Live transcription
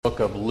Book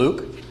of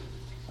Luke.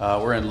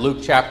 We're in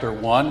Luke chapter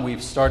 1.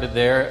 We've started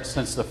there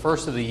since the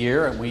first of the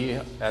year, and we,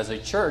 as a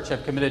church,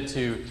 have committed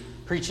to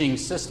preaching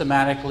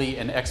systematically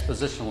and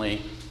expositionally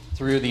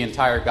through the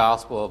entire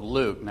Gospel of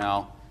Luke.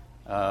 Now,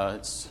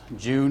 it's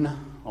June,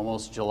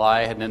 almost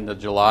July, heading into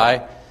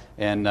July,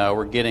 and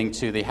we're getting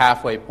to the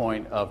halfway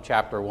point of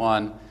chapter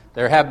 1.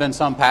 There have been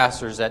some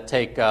pastors that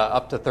take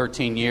up to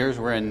 13 years.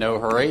 We're in no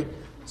hurry,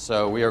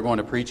 so we are going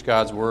to preach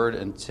God's Word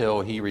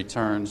until He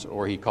returns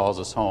or He calls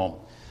us home.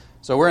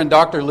 So we're in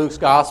Dr. Luke's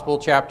Gospel,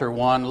 chapter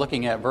 1,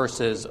 looking at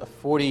verses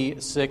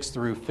 46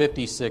 through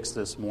 56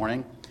 this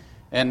morning.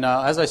 And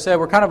as I said,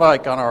 we're kind of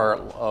like on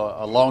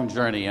a long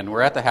journey, and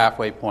we're at the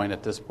halfway point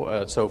at this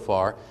point so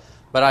far.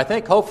 But I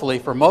think hopefully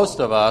for most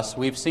of us,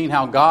 we've seen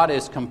how God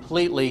is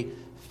completely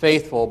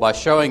faithful by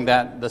showing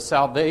that the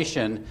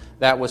salvation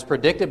that was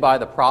predicted by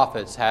the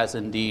prophets has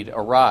indeed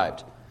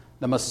arrived.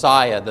 The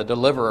Messiah, the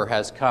deliverer,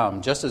 has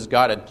come, just as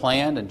God had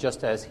planned and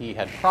just as He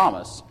had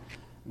promised.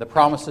 The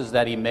promises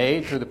that He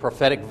made through the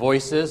prophetic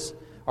voices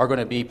are going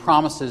to be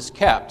promises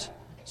kept,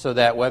 so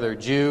that whether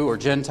Jew or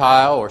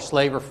Gentile or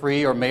slave or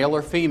free or male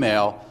or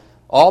female,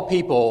 all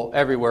people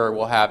everywhere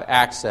will have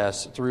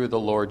access through the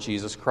Lord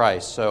Jesus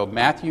Christ. So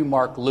Matthew,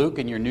 Mark, Luke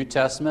in your New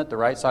Testament, the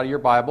right side of your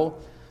Bible.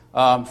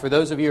 For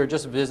those of you who are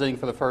just visiting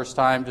for the first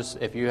time, just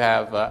if you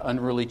have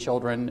unruly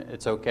children,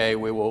 it's okay.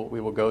 We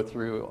will go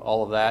through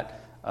all of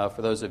that.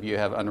 For those of you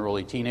who have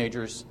unruly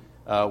teenagers,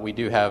 we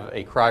do have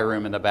a cry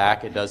room in the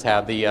back. It does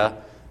have the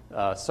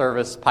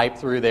service pipe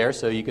through there,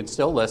 so you can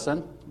still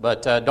listen,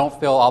 but don't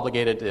feel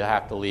obligated to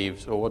have to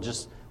leave. So we'll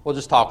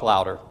just talk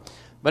louder.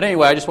 But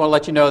anyway, I just want to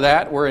let you know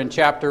that we're in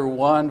chapter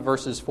 1,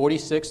 verses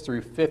 46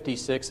 through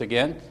 56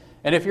 again.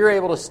 And if you're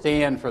able to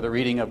stand for the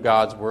reading of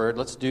God's Word,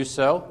 let's do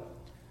so.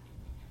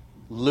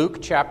 Luke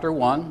chapter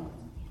 1,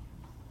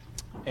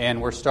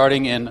 and we're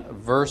starting in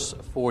verse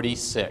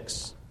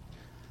 46.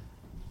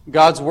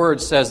 God's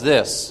Word says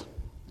this: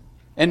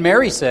 "And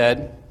Mary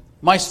said,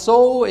 'My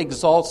soul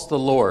exalts the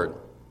Lord,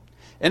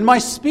 and my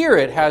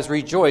spirit has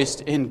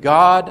rejoiced in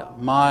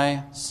God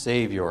my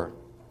Savior.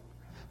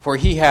 For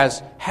He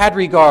has had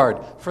regard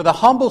for the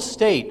humble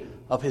state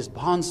of His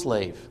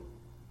bondslave.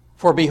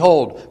 For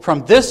behold,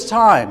 from this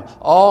time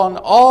on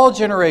all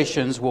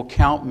generations will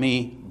count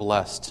me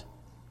blessed.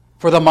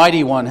 For the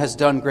Mighty One has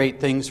done great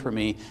things for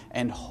me,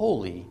 and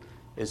holy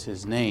is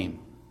His name.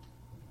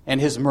 And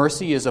His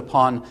mercy is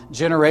upon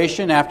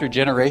generation after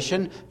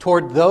generation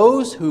toward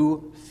those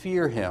who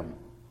fear Him.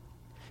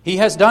 He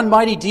has done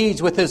mighty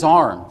deeds with His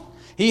arm.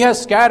 He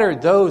has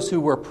scattered those who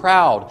were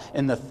proud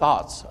in the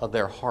thoughts of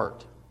their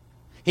heart.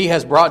 He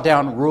has brought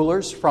down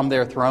rulers from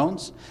their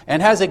thrones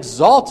and has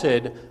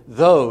exalted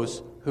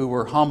those who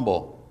were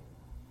humble.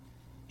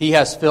 He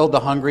has filled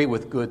the hungry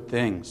with good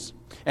things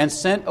and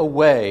sent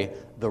away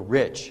the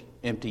rich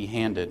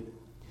empty-handed.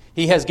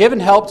 He has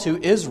given help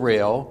to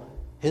Israel,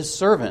 His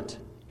servant,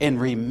 in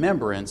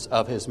remembrance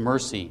of His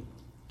mercy,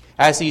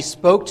 as He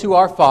spoke to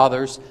our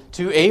fathers,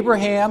 to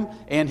Abraham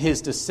and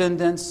his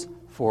descendants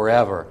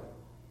forever.'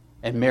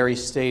 And Mary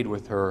stayed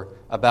with her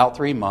about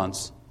 3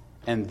 months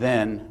and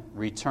then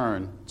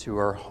returned to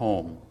her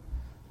home."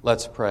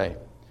 Let's pray.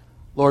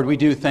 Lord, we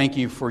do thank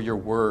You for Your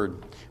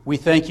Word. We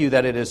thank You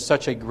that it is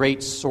such a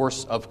great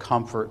source of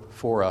comfort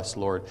for us,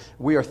 Lord.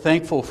 We are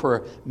thankful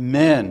for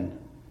men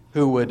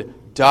who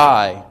would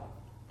die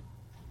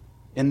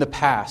in the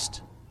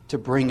past to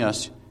bring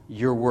us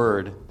Your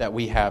Word that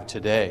we have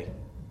today.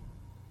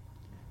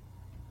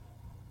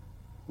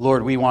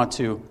 Lord, we want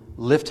to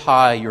lift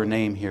high Your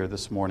name here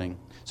this morning.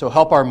 So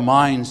help our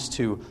minds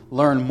to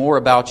learn more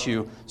about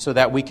You so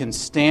that we can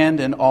stand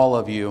in awe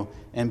of You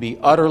and be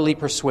utterly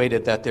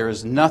persuaded that there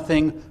is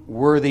nothing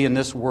worthy in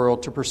this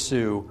world to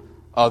pursue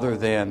other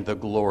than the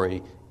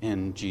glory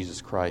in Jesus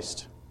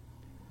Christ.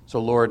 So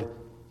Lord,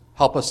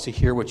 help us to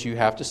hear what You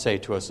have to say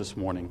to us this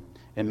morning.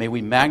 And may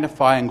we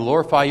magnify and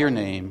glorify Your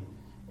name.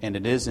 And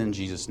it is in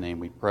Jesus' name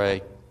we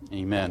pray.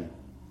 Amen.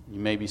 You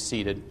may be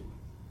seated.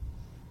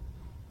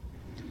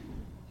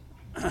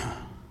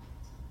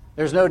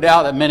 There's no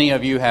doubt that many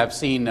of you have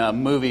seen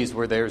movies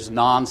where there's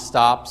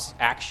non-stop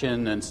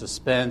action and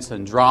suspense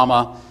and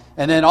drama,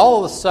 and then all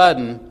of a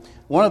sudden,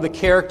 one of the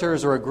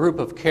characters or a group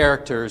of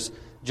characters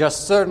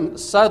just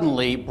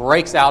suddenly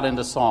breaks out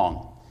into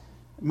song.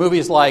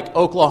 Movies like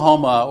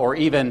Oklahoma, or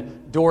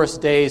even Doris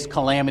Day's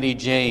Calamity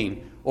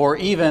Jane, or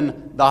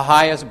even the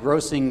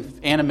highest-grossing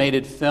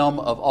animated film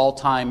of all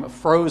time,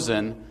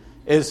 Frozen,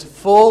 is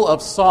full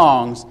of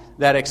songs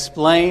that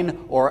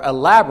explain or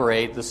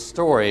elaborate the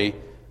story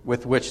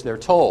with which they're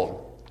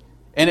told.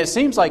 And it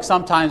seems like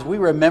sometimes we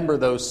remember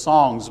those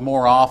songs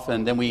more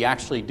often than we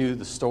actually do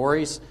the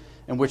stories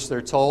in which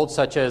they're told,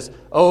 such as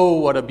 "Oh,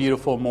 What a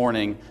Beautiful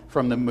Morning"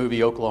 from the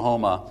movie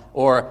Oklahoma,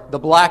 or "The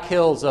Black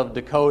Hills of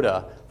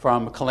Dakota"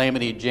 from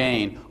Calamity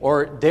Jane,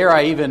 or dare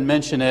I even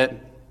mention it,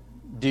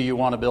 "Do You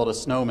Want to Build a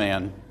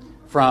Snowman"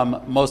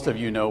 from most of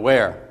you know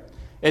where.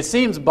 It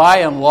seems by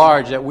and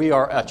large that we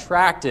are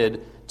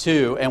attracted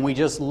to, and we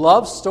just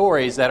love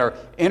stories that are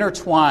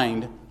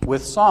intertwined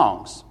with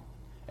songs.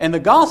 And the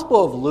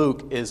Gospel of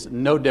Luke is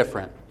no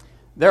different.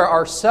 there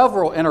are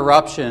several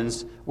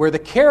interruptions where the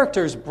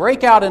characters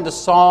break out into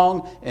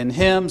song and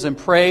hymns and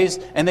praise,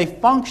 and they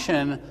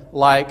function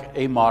like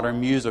a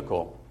modern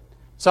musical.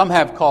 Some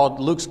have called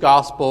Luke's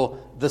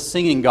gospel the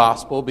singing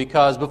gospel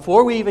because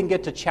before we even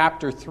get to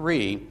chapter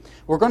 3,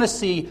 we're going to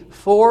see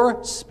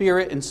 4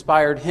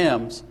 Spirit-inspired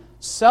hymns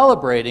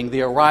celebrating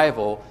the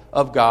arrival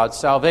of God's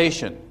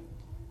salvation.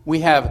 We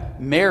have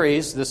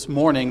Mary's this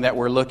morning that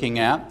we're looking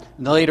at.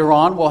 And later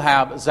on, we'll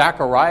have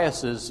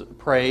Zacharias'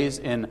 praise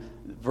in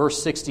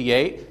verse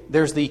 68.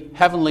 There's the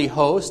heavenly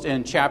host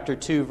in chapter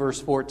 2, verse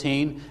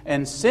 14,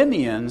 and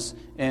Simeon's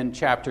in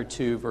chapter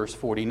 2, verse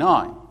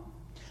 49.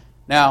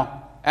 Now,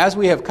 as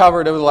we have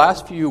covered over the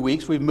last few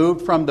weeks, we've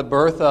moved from the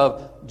birth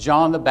of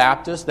John the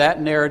Baptist,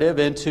 that narrative,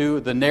 into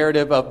the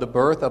narrative of the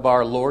birth of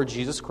our Lord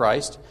Jesus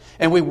Christ.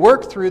 And we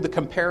worked through the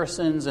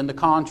comparisons and the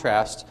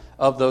contrast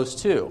of those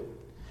two.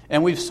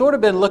 And we've sort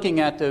of been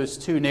looking at those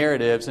two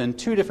narratives in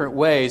two different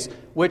ways,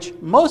 which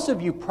most of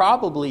you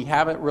probably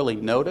haven't really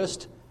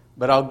noticed,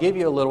 but I'll give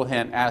you a little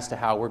hint as to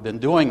how we've been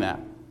doing that.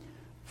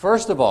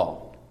 First of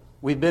all,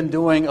 we've been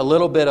doing a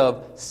little bit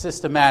of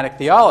systematic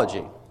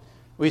theology.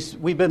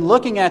 We've been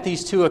looking at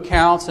these two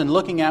accounts and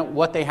looking at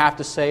what they have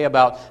to say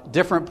about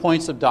different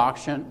points of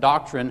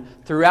doctrine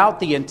throughout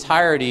the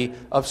entirety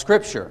of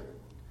Scripture.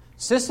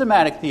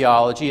 Systematic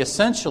theology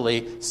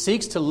essentially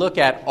seeks to look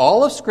at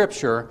all of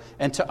Scripture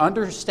and to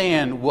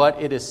understand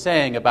what it is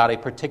saying about a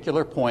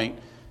particular point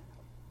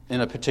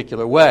in a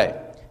particular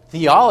way.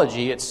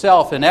 Theology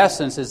itself, in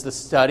essence, is the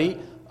study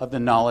of the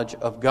knowledge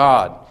of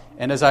God.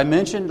 And as I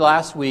mentioned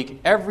last week,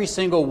 every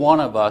single one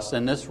of us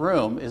in this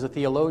room is a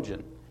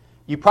theologian.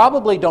 You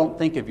probably don't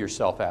think of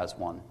yourself as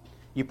one.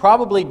 You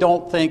probably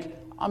don't think,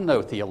 I'm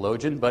no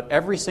theologian, but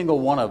every single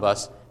one of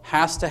us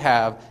has to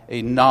have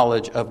a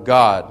knowledge of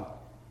God.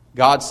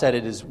 God said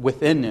it is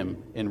within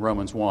him in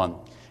Romans 1.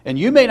 And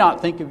you may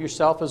not think of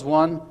yourself as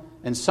one,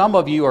 and some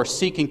of you are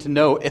seeking to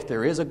know if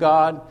there is a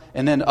God,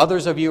 and then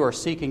others of you are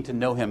seeking to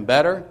know him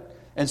better.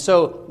 And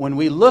so when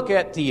we look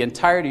at the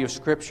entirety of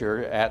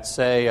Scripture at,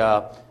 say,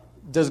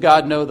 does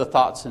God know the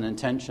thoughts and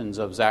intentions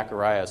of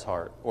Zacharias'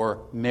 heart or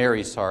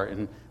Mary's heart?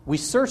 And we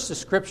search the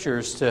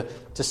Scriptures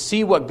to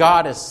see what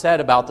God has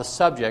said about the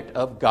subject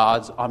of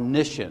God's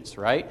omniscience,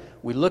 right?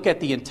 We look at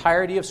the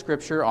entirety of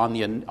Scripture on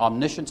the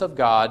omniscience of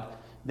God,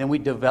 then we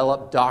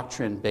develop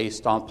doctrine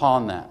based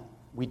upon that.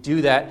 We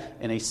do that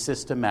in a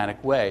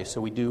systematic way. So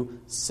we do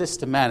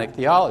systematic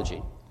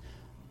theology.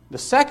 The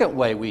second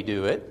way we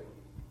do it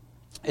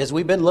is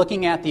we've been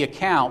looking at the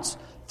accounts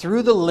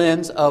through the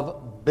lens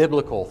of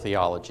biblical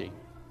theology.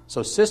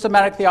 So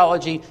systematic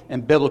theology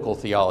and biblical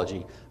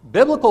theology.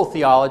 Biblical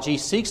theology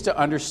seeks to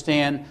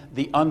understand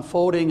the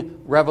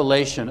unfolding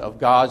revelation of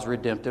God's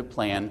redemptive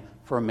plan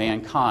for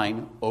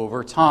mankind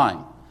over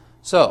time.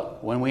 So,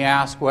 when we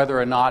ask whether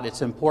or not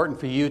it's important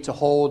for you to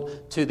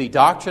hold to the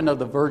doctrine of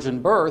the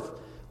virgin birth,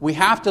 we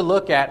have to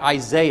look at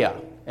Isaiah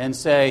and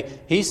say,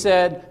 he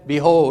said,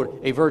 behold,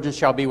 a virgin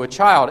shall be with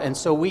child. And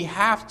so we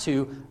have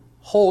to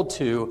hold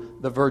to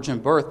the virgin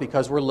birth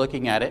because we're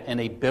looking at it in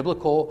a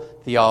biblical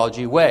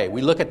theology way.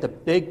 We look at the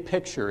big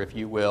picture, if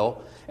you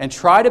will, and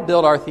try to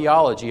build our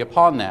theology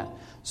upon that.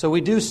 So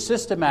we do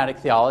systematic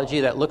theology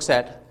that looks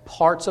at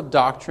parts of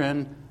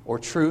doctrine or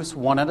truths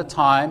one at a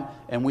time,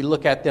 and we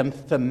look at them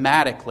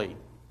thematically.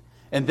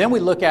 And then we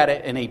look at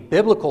it in a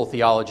biblical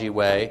theology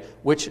way,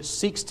 which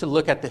seeks to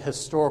look at the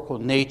historical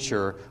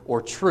nature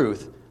or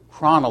truth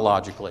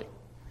chronologically.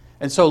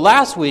 And so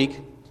last week,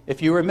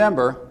 if you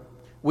remember,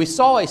 we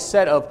saw a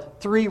set of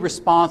 3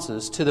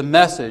 responses to the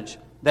message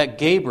that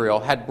Gabriel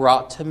had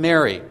brought to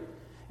Mary,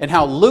 and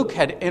how Luke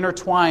had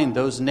intertwined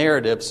those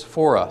narratives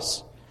for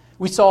us.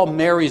 We saw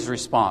Mary's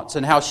response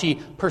and how she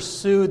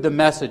pursued the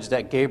message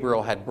that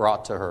Gabriel had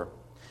brought to her.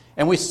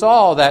 And we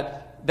saw that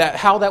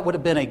how that would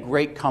have been a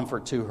great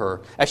comfort to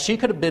her, as she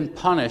could have been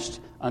punished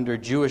under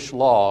Jewish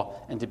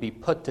law and to be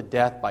put to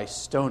death by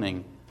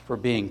stoning for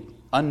being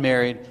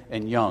unmarried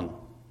and young.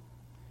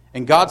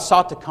 And God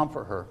sought to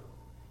comfort her.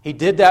 He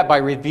did that by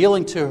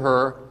revealing to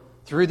her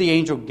through the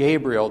angel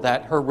Gabriel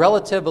that her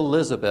relative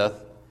Elizabeth,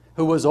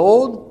 who was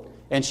old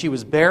and she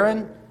was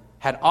barren,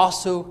 had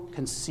also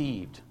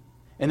conceived.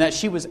 And that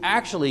she was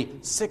actually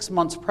 6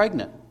 months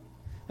pregnant.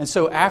 And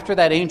so after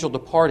that angel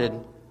departed,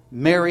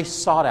 Mary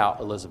sought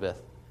out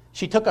Elizabeth.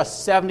 She took a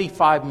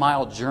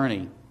 75-mile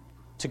journey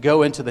to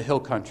go into the hill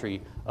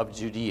country of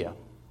Judea.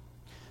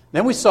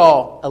 Then we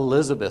saw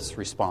Elizabeth's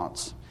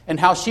response and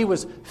how she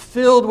was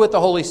filled with the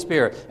Holy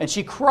Spirit. And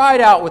she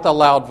cried out with a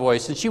loud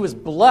voice, and she was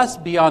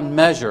blessed beyond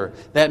measure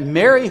that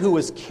Mary, who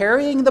was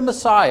carrying the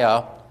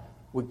Messiah,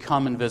 would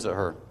come and visit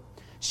her.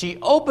 She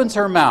opens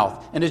her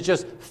mouth and is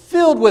just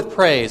filled with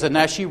praise, and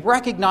as she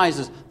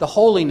recognizes the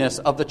holiness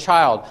of the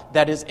child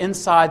that is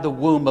inside the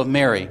womb of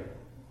Mary,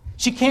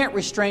 she can't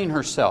restrain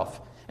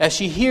herself as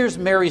she hears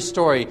Mary's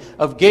story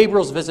of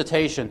Gabriel's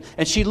visitation,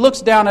 and she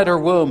looks down at her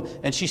womb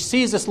and she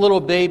sees this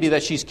little baby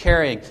that she's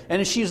carrying,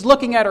 and she's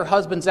looking at her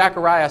husband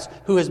Zacharias,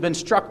 who has been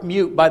struck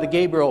mute by the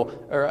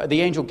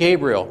angel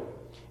Gabriel,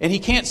 and he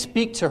can't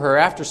speak to her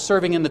after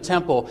serving in the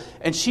temple,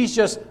 and she's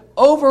just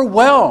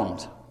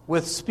overwhelmed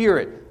with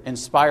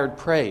Spirit-inspired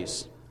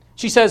praise.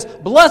 She says,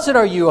 "Blessed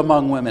are you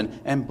among women,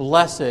 and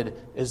blessed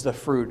is the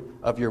fruit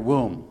of your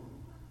womb."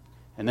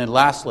 And then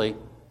lastly,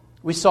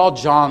 we saw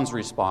John's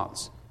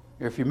response.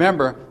 If you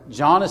remember,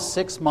 John is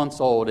 6 months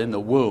old in the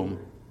womb,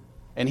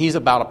 and he's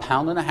about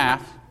 1.5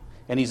 pounds,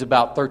 and he's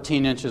about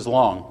 13 inches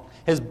long.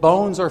 His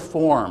bones are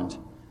formed,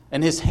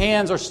 and his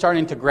hands are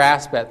starting to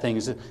grasp at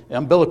things, the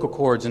umbilical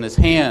cords in his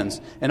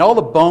hands, and all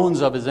the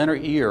bones of his inner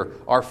ear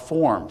are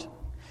formed.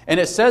 And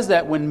it says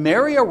that when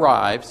Mary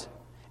arrived,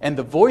 and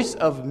the voice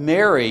of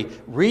Mary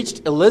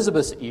reached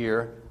Elizabeth's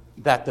ear,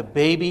 that the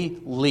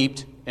baby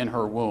leaped in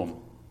her womb.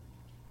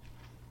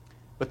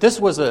 But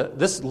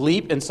this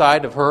leap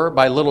inside of her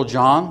by little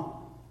John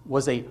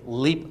was a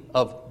leap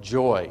of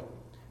joy.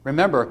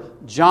 Remember,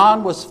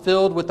 John was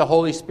filled with the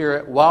Holy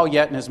Spirit while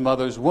yet in his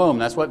mother's womb.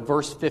 That's what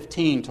verse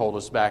 15 told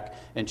us back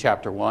in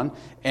chapter 1.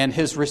 And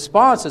his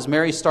response, as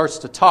Mary starts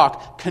to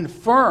talk,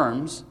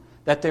 confirms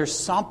that there's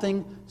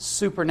something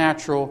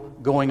supernatural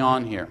going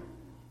on here.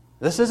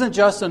 This isn't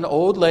just an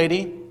old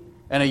lady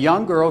and a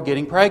young girl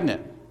getting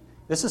pregnant.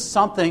 This is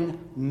something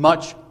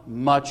much,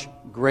 much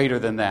greater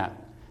than that.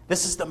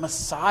 This is the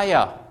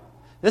Messiah.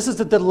 This is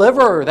the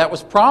deliverer that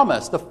was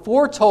promised. The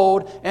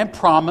foretold and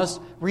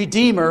promised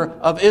Redeemer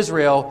of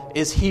Israel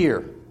is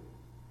here.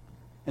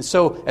 And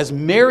so as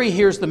Mary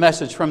hears the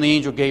message from the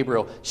angel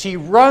Gabriel, she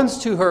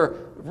runs to her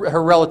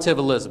relative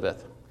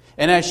Elizabeth.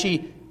 And as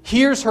she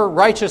hears her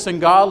righteous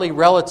and godly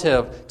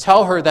relative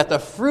tell her that the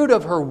fruit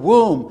of her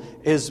womb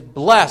is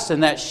blessed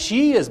and that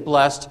she is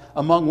blessed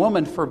among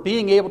women for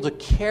being able to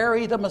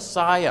carry the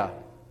Messiah.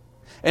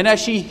 And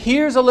as she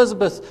hears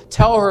Elizabeth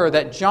tell her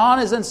that John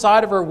is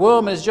inside of her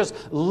womb and is just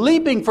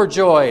leaping for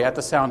joy at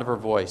the sound of her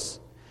voice,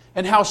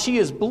 and how she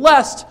is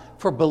blessed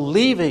for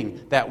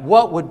believing that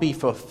what would be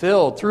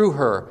fulfilled through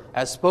her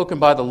as spoken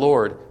by the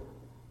Lord,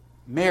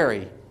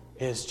 Mary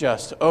is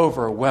just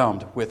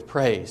overwhelmed with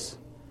praise.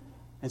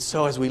 And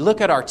so as we look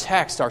at our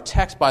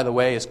text, by the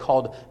way, is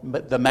called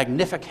the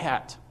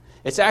Magnificat.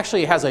 It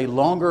actually has a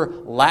longer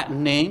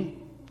Latin name,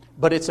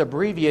 but it's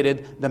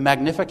abbreviated the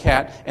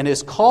Magnificat, and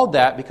is called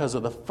that because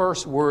of the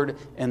first word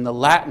in the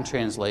Latin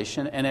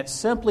translation, and it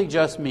simply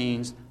just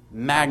means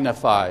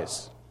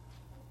magnifies.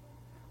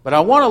 But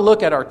I want to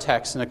look at our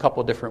text in a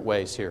couple different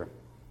ways here.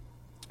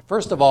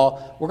 First of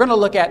all, we're going to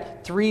look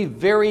at 3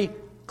 very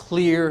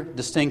clear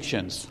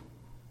distinctions.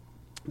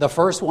 The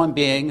first one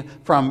being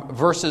from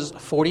verses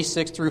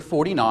 46 through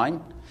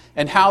 49,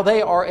 and how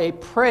they are a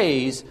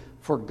praise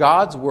for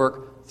God's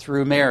work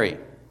through Mary.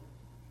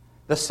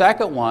 The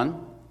second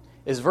one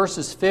is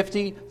verses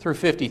 50 through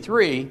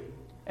 53,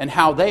 and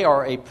how they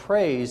are a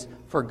praise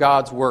for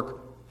God's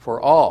work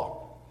for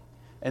all.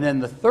 And then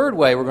the third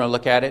way we're going to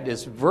look at it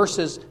is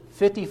verses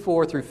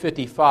 54 through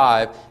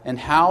 55, and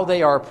how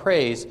they are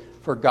praise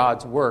for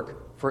God's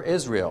work for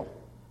Israel.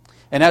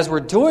 And as we're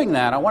doing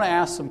that, I want to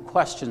ask some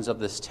questions of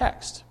this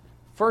text.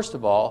 First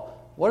of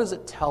all, what does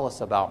it tell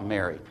us about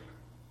Mary?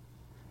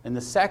 And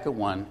the second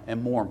one,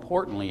 and more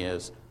importantly,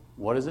 is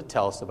what does it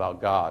tell us about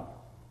God?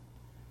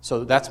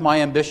 So that's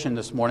my ambition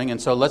this morning.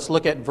 And so let's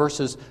look at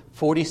verses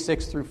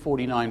 46 through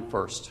 49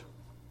 first.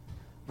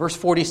 Verse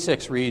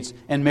 46 reads,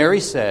 "And Mary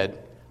said,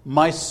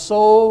 'My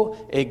soul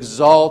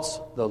exalts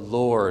the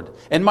Lord,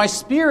 and my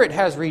spirit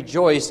has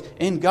rejoiced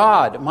in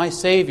God, my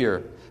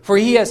Savior. For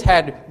he has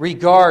had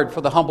regard for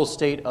the humble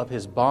state of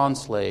his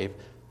bondslave.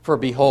 For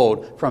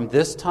behold, from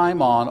this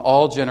time on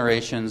all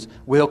generations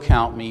will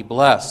count me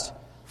blessed.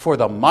 For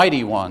the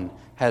Mighty One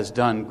has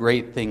done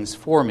great things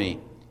for me,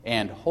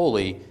 and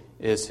holy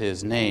is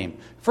his name.'"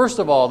 First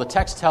of all, the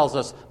text tells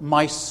us,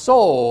 "My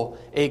soul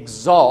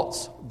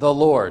exalts the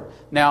Lord."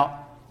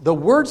 Now, the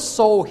word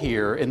soul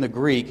here in the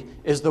Greek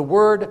is the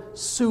word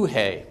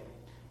suhe,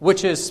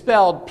 which is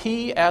spelled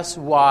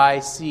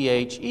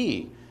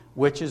Psyche,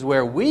 which is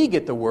where we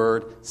get the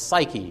word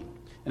psyche.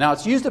 Now,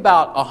 it's used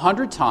about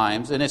 100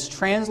 times, and it's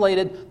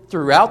translated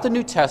throughout the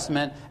New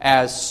Testament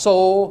as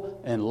soul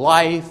and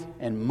life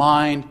and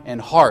mind and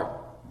heart.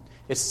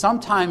 It's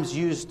sometimes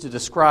used to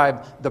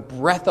describe the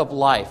breath of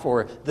life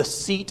or the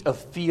seat of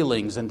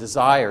feelings and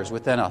desires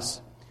within us.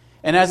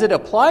 And as it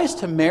applies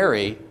to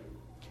Mary,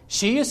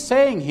 she is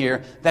saying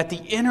here that the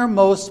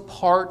innermost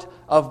part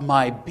of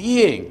my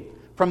being,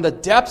 from the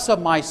depths of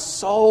my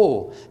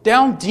soul,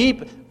 down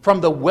deep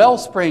from the well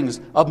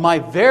springs of my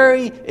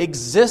very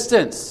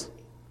existence,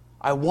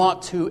 I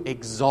want to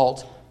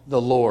exalt the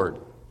Lord.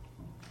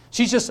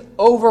 She's just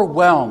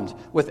overwhelmed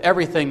with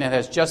everything that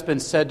has just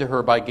been said to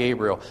her by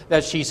Gabriel,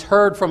 that she's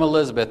heard from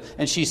Elizabeth,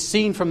 and she's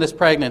seen from this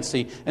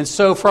pregnancy. And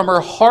so from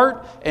her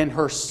heart and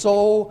her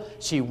soul,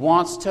 she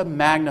wants to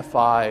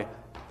magnify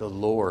the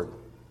Lord.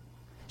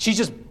 She's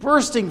just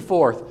bursting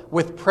forth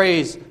with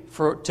praise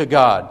to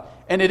God.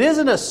 And it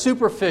isn't a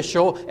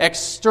superficial,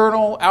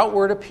 external,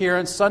 outward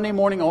appearance, Sunday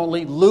morning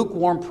only,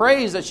 lukewarm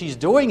praise that she's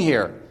doing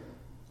here.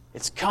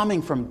 It's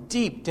coming from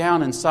deep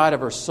down inside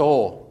of her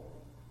soul.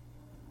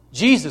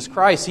 Jesus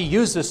Christ, he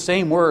used this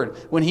same word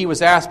when he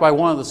was asked by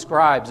one of the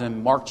scribes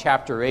in Mark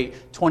chapter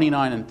 8,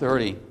 29 and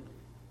 30.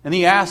 And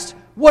he asked,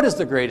 what is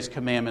the greatest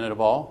commandment of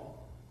all?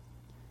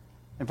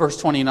 And verse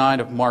 29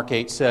 of Mark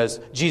 8 says,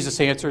 Jesus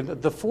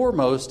answered, the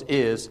foremost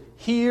is,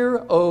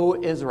 Hear,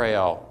 O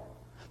Israel,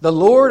 the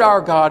Lord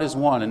our God is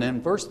one. And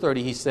in verse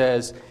 30 he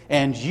says,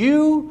 and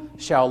you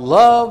shall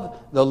love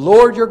the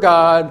Lord your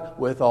God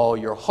with all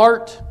your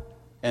heart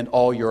and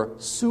all your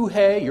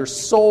suhe, your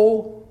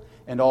soul,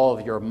 and all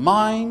of your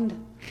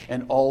mind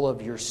and all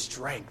of your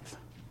strength.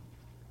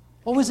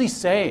 What was he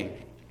saying?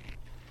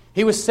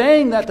 He was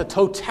saying that the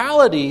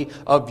totality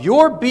of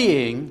your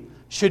being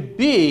should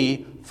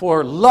be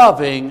for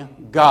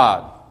loving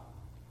God.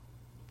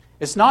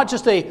 It's not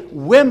just a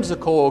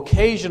whimsical,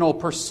 occasional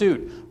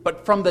pursuit,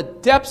 but from the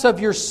depths of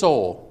your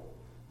soul,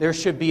 there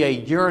should be a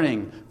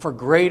yearning for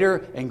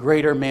greater and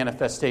greater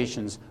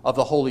manifestations of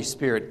the Holy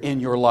Spirit in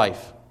your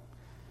life.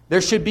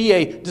 There should be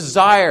a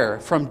desire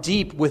from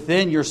deep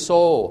within your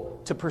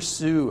soul to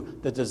pursue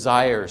the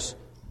desires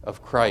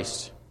of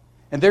Christ.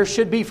 And there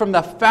should be from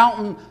the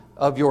fountain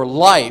of your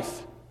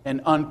life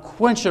an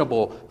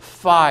unquenchable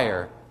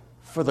fire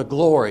for the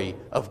glory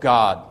of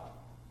God.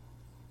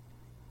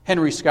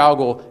 Henry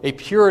Scougal, a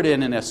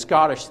Puritan and a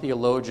Scottish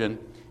theologian,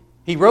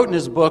 he wrote in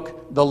his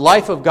book, The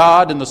Life of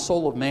God and the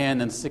Soul of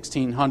Man in the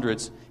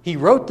 1600s, he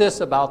wrote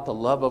this about the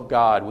love of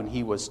God when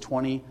he was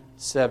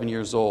 27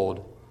 years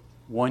old,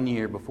 1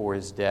 year before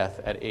his death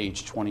at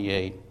age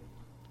 28.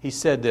 He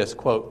said this,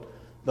 quote,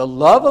 the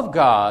love of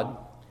God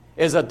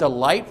is a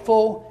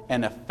delightful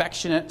and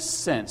affectionate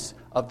sense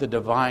of the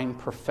divine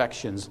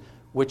perfections,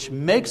 which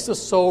makes the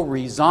soul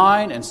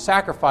resign and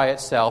sacrifice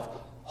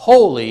itself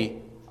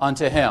wholly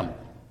unto Him,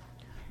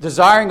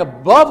 desiring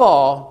above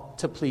all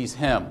to please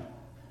Him,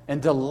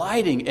 and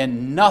delighting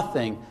in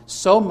nothing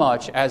so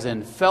much as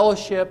in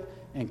fellowship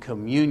and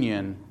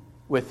communion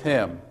with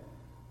Him,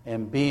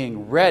 and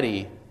being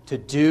ready to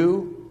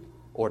do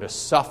or to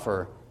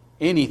suffer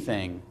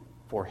anything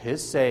for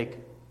His sake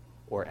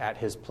or at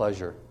His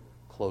pleasure.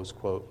 Close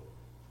quote.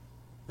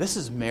 This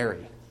is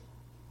Mary.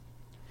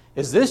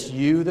 Is this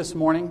you this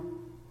morning?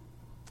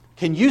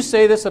 Can you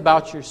say this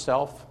about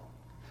yourself?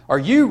 Are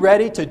you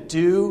ready to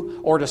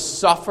do or to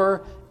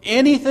suffer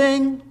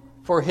anything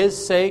for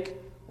His sake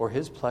or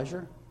His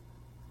pleasure?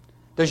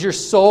 Does your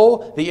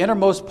soul, the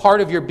innermost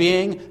part of your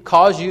being,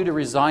 cause you to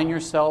resign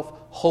yourself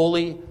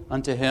wholly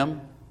unto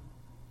Him?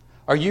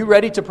 Are you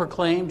ready to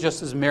proclaim,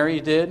 just as Mary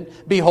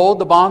did, behold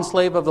the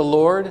bondslave of the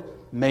Lord,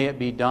 may it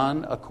be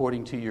done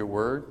according to your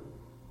word?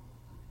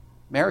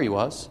 Mary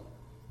was.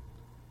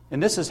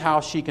 And this is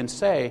how she can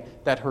say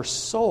that her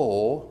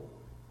soul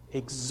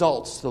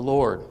exalts the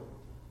Lord.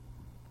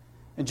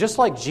 And just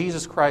like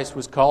Jesus Christ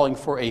was calling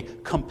for a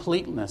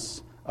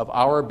completeness of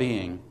our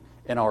being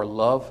and our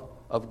love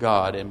of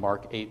God in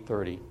Mark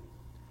 8:30,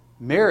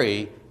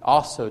 Mary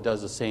also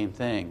does the same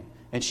thing.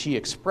 And she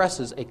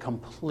expresses a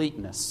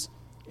completeness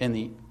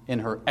in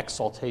her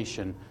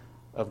exaltation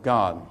of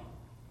God.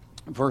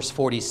 Verse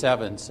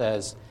 47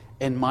 says,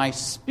 and my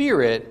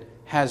spirit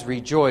has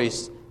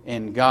rejoiced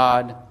in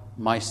God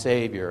my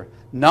Savior.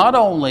 Not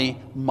only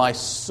my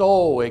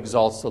soul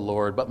exalts the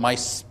Lord, but my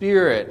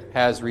spirit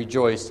has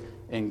rejoiced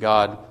in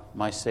God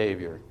my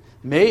Savior.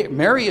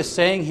 Mary is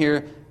saying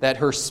here that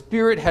her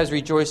spirit has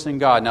rejoiced in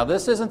God. Now,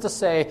 this isn't to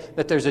say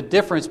that there's a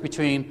difference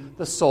between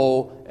the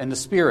soul and the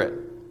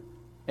spirit.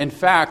 In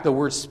fact, the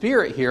word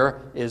spirit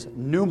here is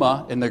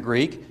pneuma in the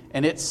Greek,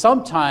 and it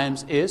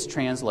sometimes is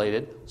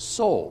translated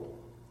soul.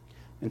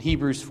 In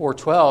Hebrews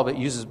 4:12, it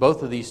uses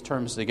both of these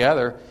terms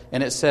together,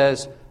 and it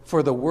says,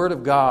 for the word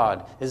of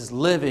God is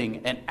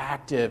living and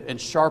active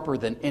and sharper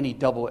than any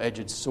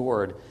double-edged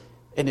sword,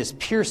 and is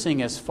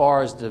piercing as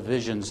far as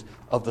divisions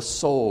of the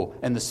soul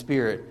and the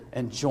spirit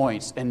and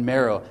joints and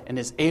marrow, and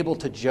is able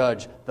to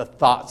judge the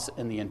thoughts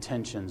and the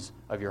intentions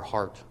of your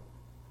heart.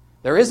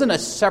 There isn't a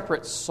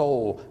separate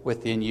soul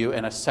within you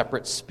and a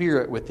separate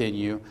spirit within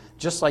you,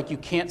 just like you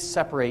can't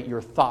separate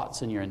your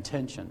thoughts and your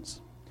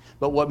intentions.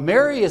 But what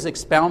Mary is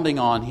expounding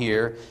on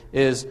here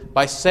is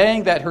by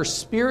saying that her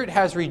spirit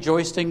has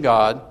rejoiced in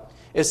God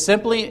is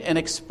simply an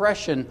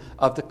expression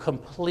of the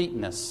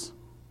completeness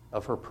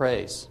of her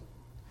praise.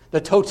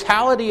 The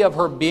totality of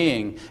her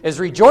being is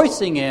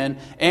rejoicing in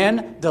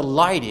and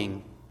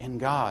delighting in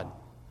God.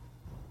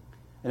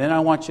 And then I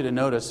want you to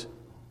notice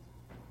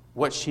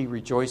what she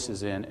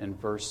rejoices in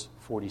verse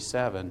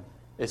 47.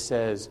 It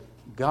says,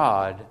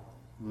 God,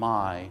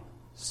 my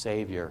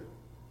Savior.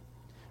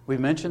 We've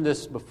mentioned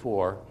this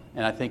before,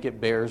 and I think it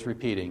bears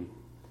repeating.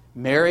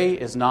 Mary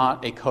is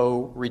not a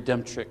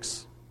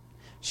co-redemptrix.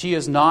 She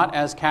is not,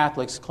 as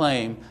Catholics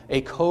claim,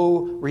 a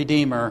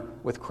co-redeemer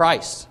with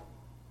Christ.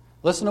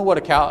 Listen to what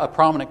a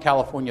prominent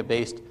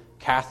California-based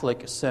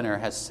Catholic sinner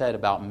has said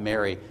about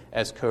Mary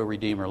as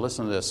co-redeemer.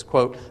 Listen to this,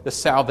 quote, the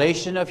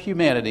salvation of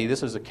humanity,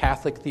 this is a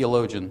Catholic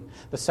theologian,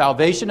 the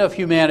salvation of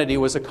humanity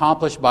was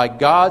accomplished by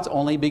God's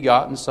only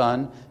begotten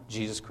Son,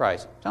 Jesus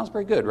Christ. Sounds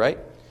pretty good, right?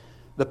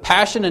 The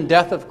passion and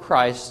death of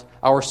Christ,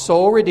 our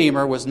sole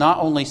Redeemer, was not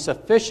only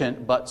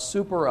sufficient but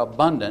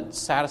superabundant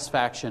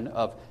satisfaction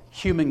of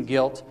human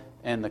guilt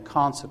and the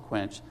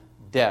consequent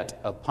debt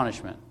of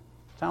punishment.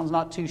 Sounds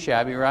not too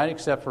shabby, right?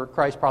 Except for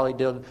Christ probably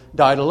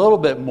died a little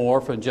bit more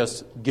from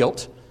just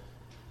guilt.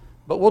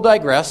 But we'll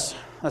digress.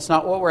 That's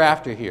not what we're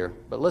after here.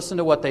 But listen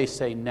to what they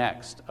say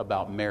next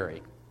about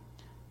Mary.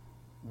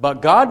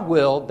 But God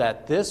willed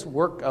that this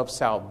work of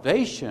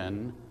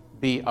salvation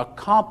be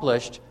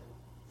accomplished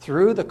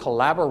through the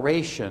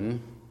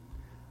collaboration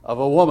of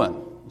a woman.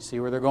 You see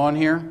where they're going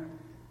here?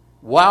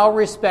 While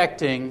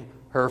respecting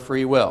her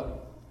free will.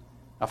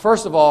 Now,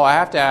 first of all, I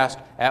have to ask,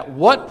 at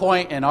what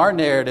point in our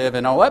narrative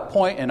and at what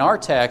point in our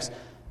text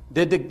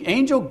did the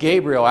angel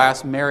Gabriel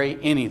ask Mary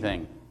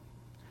anything?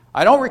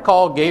 I don't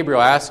recall Gabriel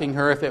asking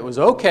her if it was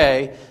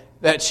okay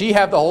that she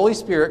have the Holy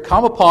Spirit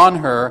come upon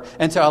her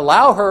and to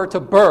allow her to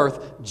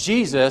birth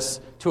Jesus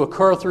to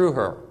occur through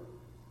her.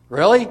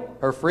 Really?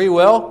 Her free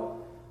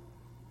will?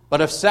 But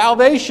if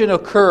salvation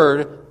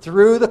occurred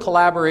through the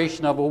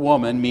collaboration of a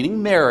woman,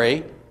 meaning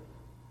Mary,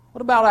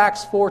 what about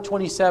Acts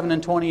 4:27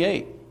 and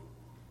 28?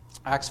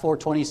 Acts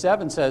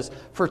 4:27 says,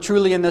 "For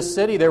truly in this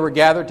city they were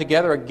gathered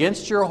together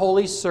against your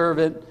holy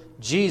servant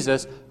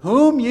Jesus,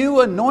 whom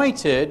you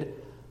anointed,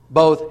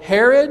 both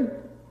Herod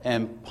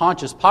and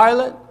Pontius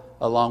Pilate,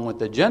 along with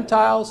the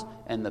Gentiles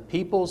and the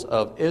peoples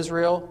of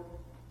Israel,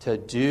 to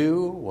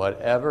do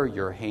whatever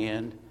your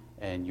hand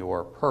and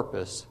your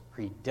purpose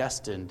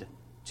predestined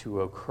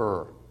to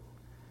occur."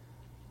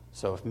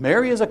 So if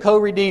Mary is a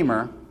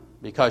co-redeemer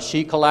because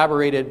she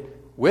collaborated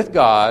with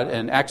God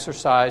and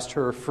exercised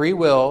her free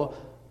will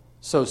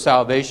so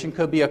salvation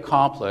could be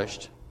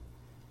accomplished,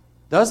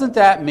 doesn't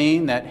that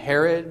mean that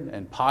Herod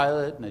and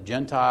Pilate and the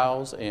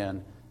Gentiles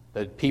and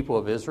the people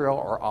of Israel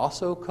are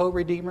also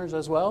co-redeemers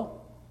as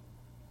well?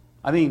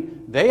 I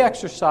mean, they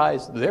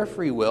exercised their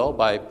free will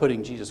by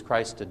putting Jesus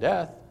Christ to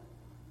death.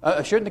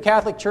 Shouldn't the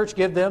Catholic Church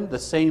give them the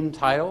same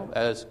title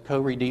as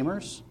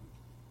co-redeemers?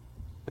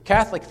 The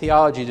Catholic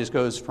theology just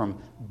goes from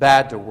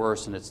bad to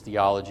worse in its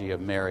theology of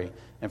Mary,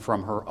 and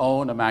from her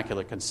own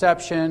immaculate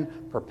conception,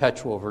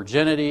 perpetual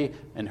virginity,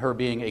 and her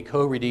being a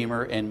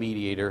co-redeemer and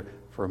mediator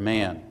for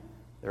man.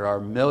 There are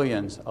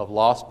millions of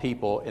lost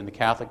people in the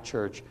Catholic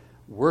Church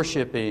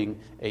worshiping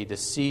a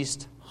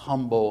deceased,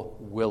 humble,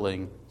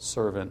 willing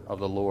servant of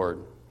the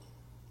Lord.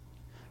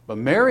 But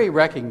Mary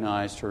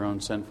recognized her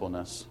own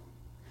sinfulness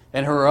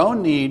and her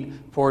own need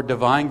for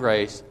divine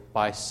grace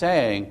by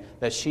saying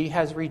that she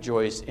has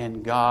rejoiced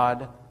in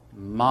God,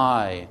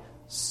 my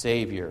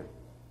Savior.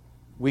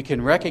 We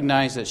can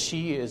recognize that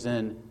she is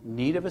in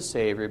need of a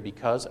Savior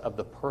because of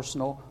the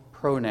personal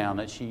pronoun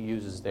that she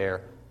uses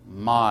there,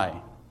 my.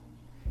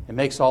 It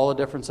makes all the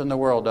difference in the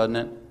world, doesn't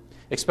it?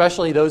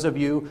 Especially those of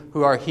you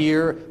who are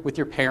here with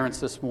your parents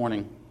this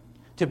morning.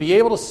 To be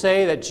able to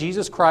say that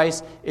Jesus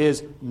Christ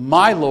is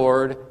my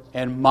Lord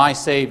and my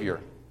Savior.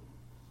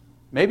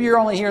 Maybe you're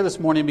only here this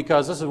morning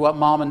because this is what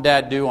Mom and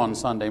Dad do on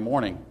Sunday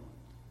morning.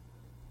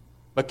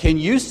 But can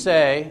you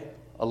say,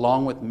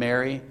 along with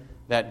Mary,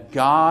 that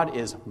God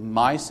is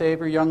my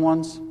Savior, young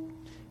ones?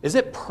 Is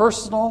it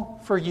personal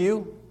for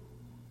you?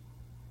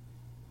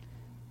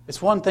 It's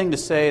one thing to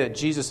say that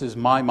Jesus is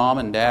my mom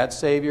and dad's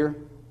Savior,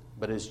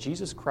 but is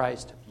Jesus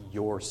Christ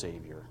your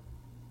Savior?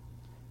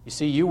 You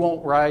see, you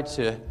won't ride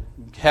to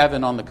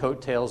heaven on the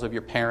coattails of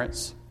your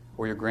parents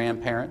or your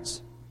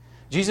grandparents.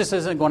 Jesus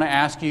isn't going to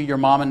ask you your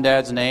mom and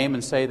dad's name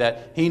and say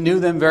that He knew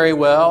them very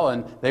well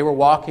and they were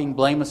walking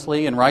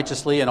blamelessly and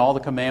righteously in all the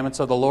commandments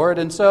of the Lord,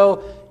 and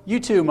so you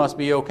too must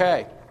be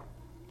okay.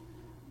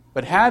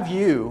 But have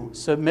you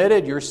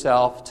submitted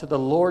yourself to the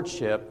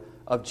lordship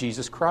of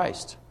Jesus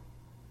Christ?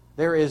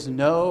 There is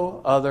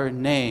no other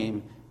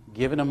name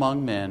given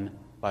among men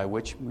by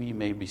which we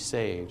may be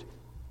saved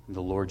than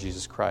the Lord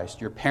Jesus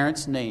Christ. Your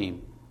parents'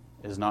 name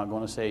is not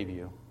going to save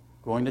you.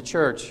 Going to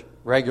church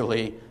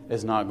regularly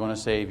is not going to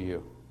save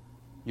you.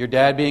 Your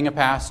dad being a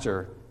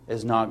pastor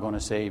is not going to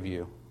save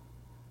you.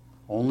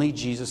 Only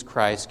Jesus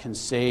Christ can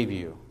save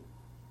you.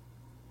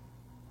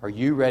 Are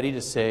you ready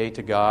to say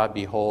to God,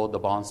 "Behold, the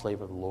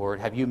bondslave of the Lord"?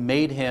 Have you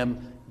made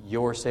Him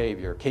your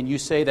Savior? Can you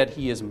say that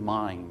He is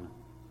mine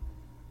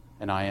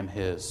and I am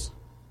His?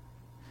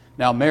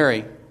 Now,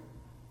 Mary,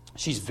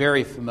 she's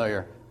very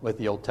familiar with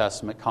the Old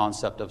Testament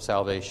concept of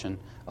salvation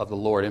of the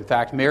Lord. In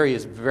fact, Mary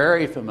is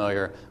very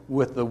familiar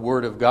with the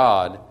Word of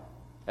God,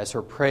 as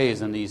her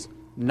praise in these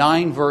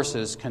 9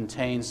 verses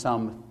contain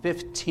some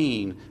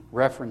 15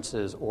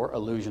 references or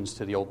allusions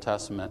to the Old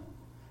Testament.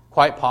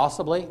 Quite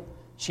possibly,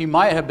 she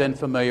might have been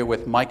familiar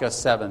with Micah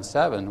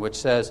 7:7, which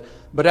says,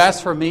 "But as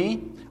for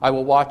me, I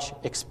will watch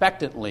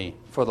expectantly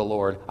for the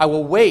Lord. I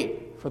will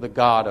wait for the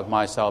God of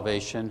my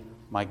salvation.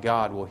 My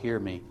God will hear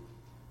me."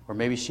 Or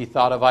maybe she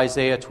thought of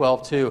Isaiah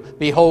 12:2,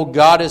 "Behold,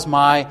 God is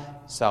my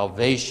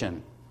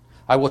salvation.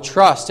 I will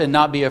trust and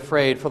not be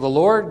afraid, for the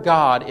Lord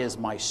God is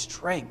my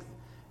strength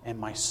and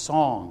my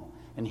song,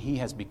 and He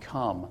has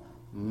become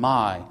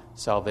my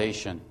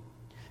salvation."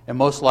 And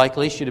most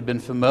likely she'd have been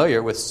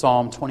familiar with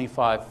Psalm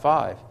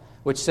 25:5,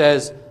 which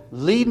says,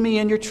 "Lead me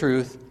in your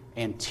truth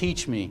and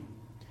teach me,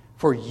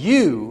 for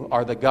you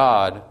are the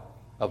God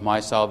of my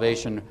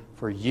salvation.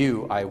 For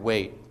you I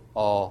wait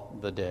all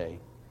the day."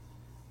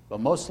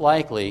 But most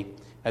likely,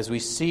 as we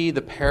see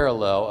the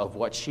parallel of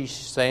what she's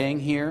saying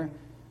here,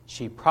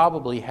 she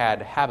probably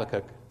had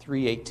Habakkuk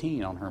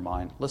 3:18 on her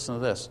mind. Listen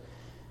to this.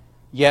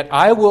 Yet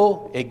I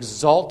will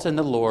exult in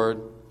the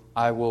Lord,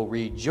 I will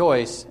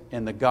rejoice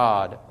in the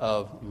God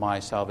of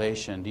my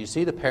salvation. Do you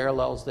see the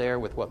parallels there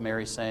with what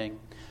Mary's saying?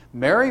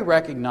 Mary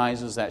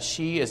recognizes that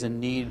she is in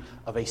need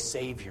of a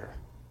Savior.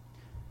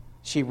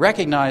 She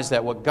recognized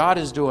that what God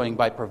is doing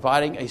by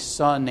providing a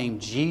son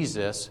named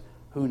Jesus,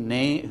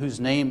 whose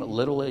name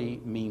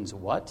literally means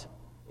what?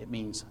 It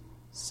means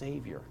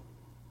Savior.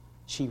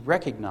 She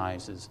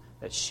recognizes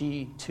that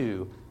she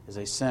too is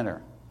a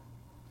sinner.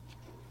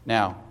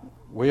 Now,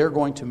 we are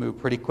going to move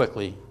pretty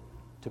quickly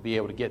to be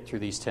able to get through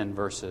these 10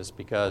 verses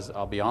because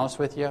I'll be honest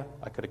with you,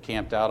 I could have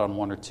camped out on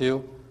 1 or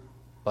 2,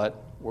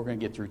 but we're going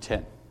to get through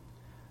 10.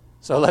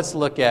 So let's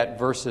look at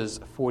verses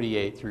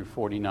 48 through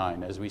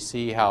 49 as we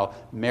see how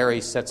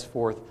Mary sets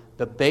forth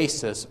the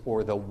basis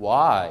or the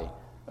why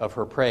of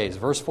her praise.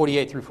 Verse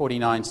 48 through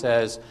 49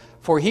 says,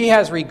 For he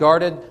has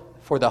regarded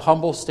for the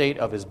humble state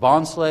of his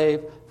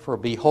bondslave, for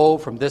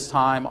behold, from this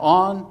time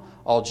on,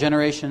 all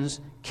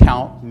generations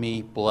count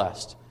me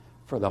blessed.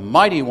 For the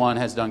Mighty One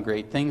has done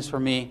great things for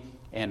me,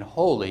 and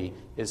holy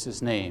is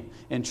his name.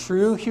 In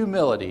true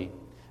humility,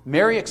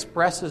 Mary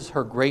expresses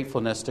her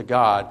gratefulness to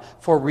God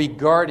for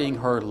regarding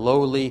her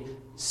lowly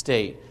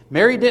state.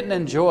 Mary didn't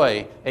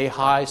enjoy a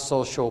high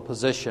social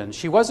position.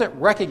 She wasn't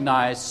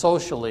recognized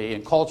socially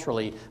and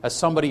culturally as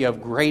somebody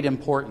of great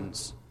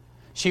importance.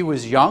 She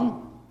was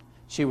young,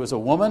 she was a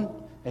woman,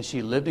 and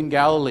she lived in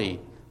Galilee,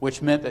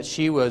 which meant that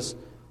she was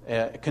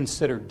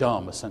considered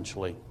dumb,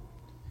 essentially.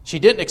 She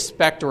didn't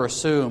expect or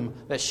assume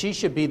that she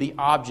should be the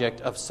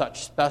object of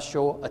such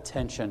special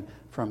attention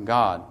from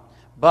God.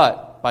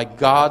 But by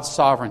God's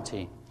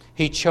sovereignty,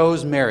 he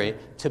chose Mary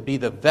to be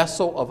the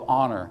vessel of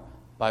honor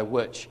by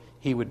which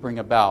he would bring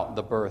about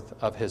the birth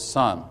of his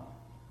son.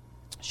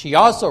 She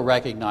also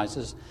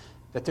recognizes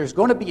that there's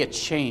going to be a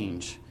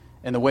change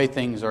in the way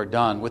things are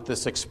done with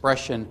this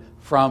expression,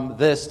 from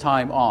this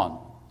time on.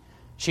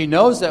 She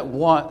knows that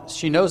once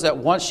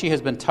she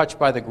has been touched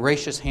by the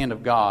gracious hand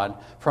of God,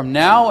 from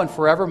now and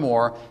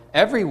forevermore,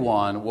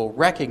 everyone will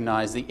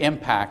recognize the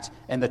impact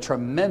and the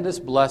tremendous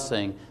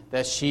blessing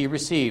that she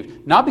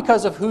received. Not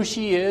because of who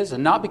she is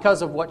and not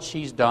because of what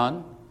she's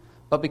done,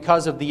 but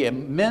because of the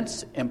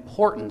immense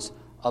importance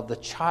of the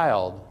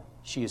child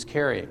she is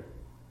carrying.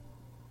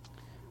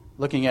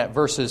 Looking at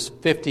verses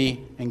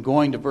 50 and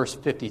going to verse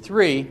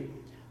 53,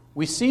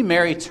 we see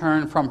Mary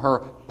turn from her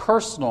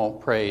personal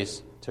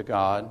praise to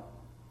God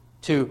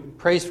to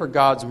praise for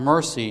God's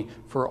mercy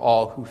for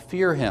all who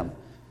fear him.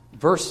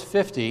 Verse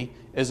 50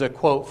 is a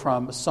quote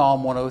from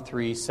Psalm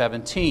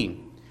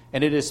 103:17,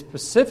 and it is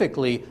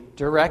specifically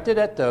directed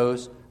at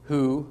those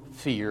who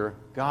fear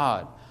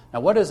God.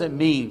 Now, what does it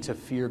mean to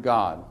fear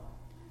God?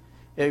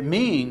 It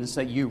means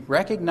that you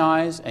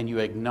recognize and you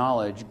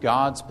acknowledge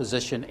God's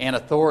position and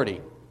authority.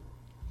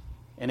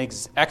 In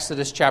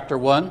Exodus chapter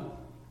 1,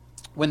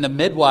 when the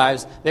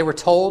midwives, they were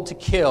told to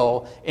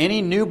kill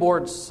any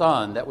newborn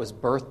son that was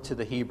birthed to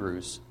the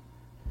Hebrews.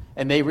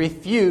 And they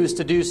refused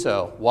to do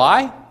so.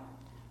 Why?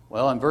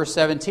 Well, in verse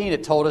 17,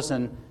 it told us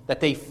that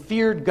they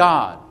feared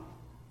God.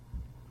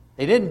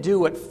 They didn't do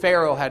what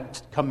Pharaoh had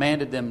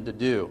commanded them to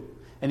do.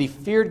 And he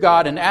feared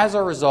God, and as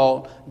a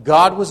result,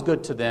 God was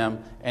good to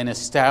them and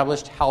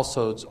established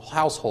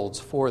households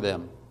for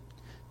them.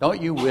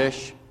 Don't you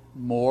wish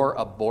more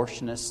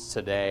abortionists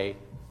today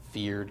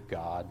feared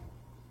God?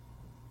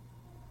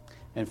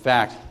 In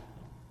fact,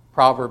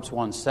 Proverbs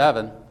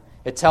 1:7,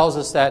 it tells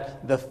us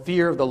that the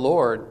fear of the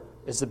Lord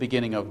is the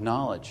beginning of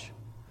knowledge.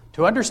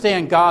 To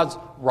understand God's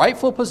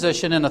rightful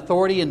position and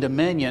authority and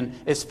dominion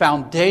is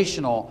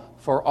foundational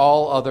for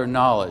all other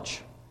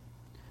knowledge.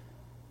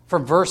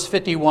 From verse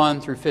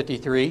 51 through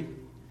 53,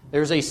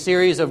 there's a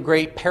series of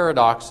great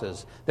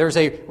paradoxes. There's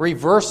a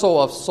reversal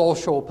of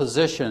social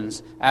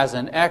positions as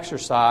an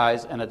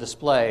exercise and a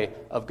display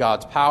of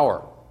God's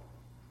power.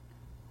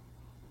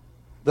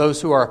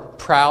 Those who are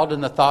proud in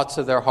the thoughts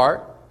of their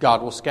heart,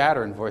 God will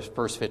scatter in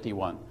verse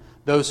 51.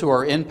 Those who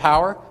are in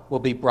power will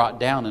be brought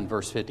down in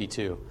verse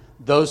 52.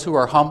 Those who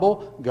are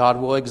humble, God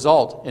will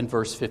exalt in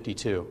verse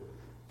 52.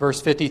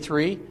 Verse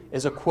 53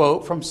 is a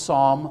quote from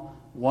Psalm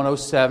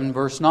 107,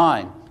 verse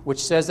 9,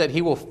 which says that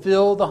he will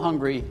fill the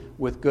hungry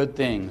with good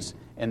things,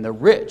 and the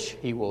rich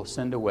he will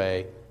send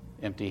away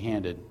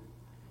empty-handed.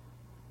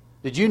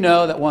 Did you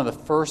know that one of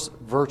the first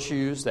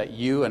virtues that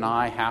you and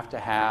I have to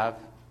have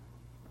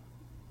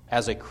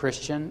as a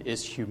Christian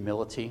is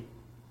humility?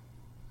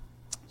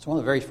 It's one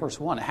of the very first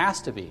one. It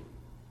has to be.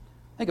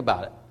 Think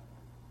about it.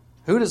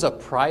 Who does a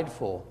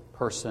prideful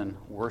person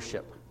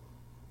worship?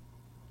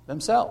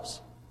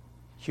 Themselves.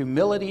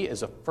 Humility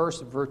is a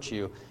first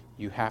virtue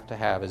you have to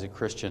have as a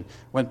Christian.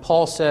 When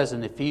Paul says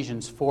in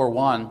Ephesians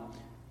 4:1,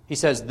 he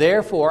says,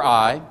 Therefore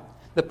I,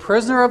 the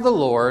prisoner of the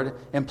Lord,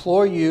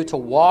 implore you to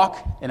walk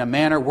in a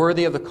manner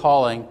worthy of the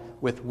calling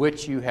with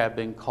which you have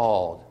been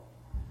called.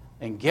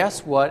 And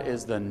guess what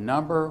is the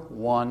number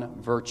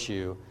one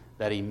virtue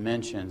that he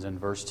mentions in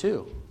verse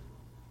 2?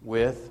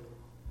 With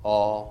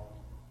all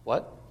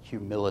what?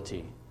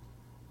 Humility.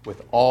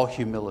 With all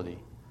humility.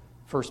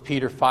 1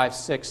 Peter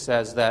 5:6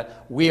 says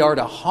that we are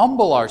to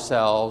humble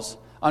ourselves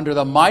under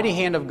the mighty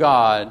hand of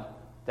God,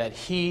 that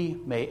He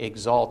may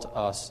exalt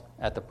us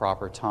at the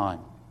proper time.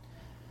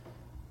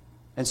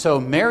 And so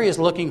Mary is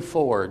looking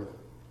forward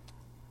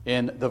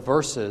in the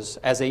verses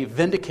as a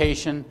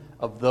vindication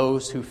of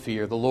those who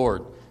fear the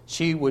Lord.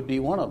 She would be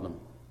one of them.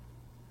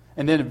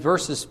 And then in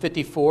verses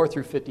 54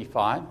 through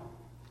 55,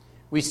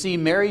 we see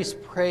Mary's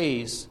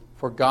praise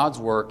for God's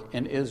work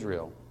in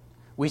Israel.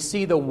 We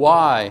see the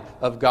why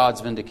of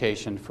God's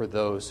vindication for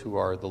those who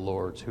are the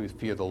Lord's, who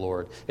fear the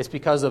Lord. It's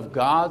because of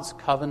God's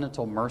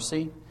covenantal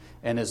mercy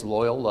and His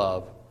loyal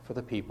love for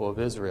the people of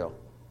Israel.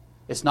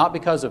 It's not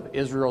because of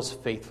Israel's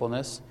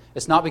faithfulness.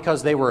 It's not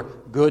because they were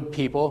good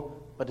people,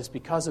 but it's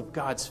because of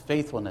God's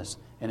faithfulness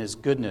and His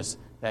goodness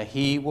that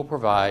He will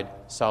provide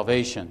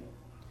salvation.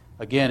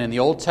 Again, in the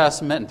Old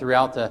Testament and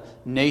throughout the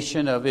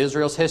nation of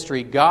Israel's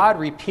history, God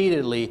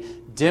repeatedly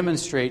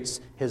demonstrates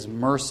His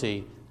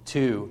mercy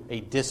to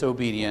a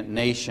disobedient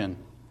nation.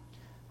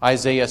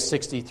 Isaiah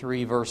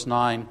 63, verse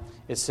 9,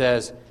 it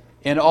says,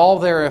 "In all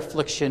their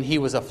affliction He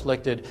was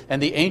afflicted,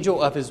 and the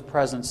angel of His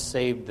presence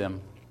saved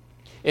them.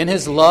 In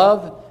His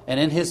love and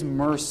in His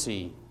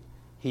mercy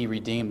He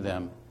redeemed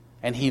them,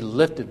 and He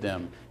lifted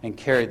them and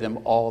carried them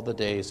all the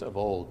days of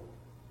old."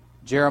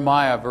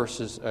 Jeremiah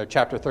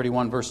chapter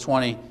 31, verse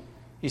 20,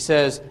 he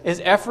says,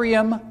 "Is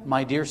Ephraim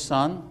my dear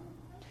son?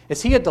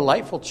 Is he a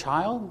delightful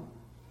child?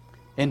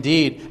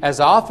 Indeed,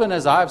 as often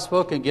as I have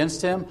spoken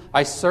against him,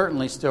 I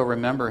certainly still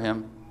remember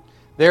him.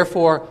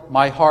 Therefore,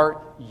 my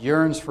heart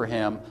yearns for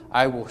him.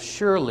 I will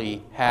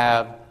surely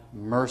have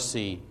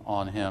mercy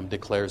on him,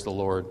 declares the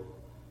Lord."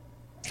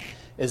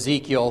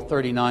 Ezekiel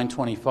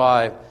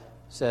 39:25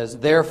 says,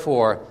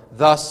 "Therefore,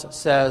 thus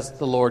says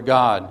the Lord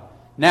God,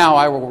 now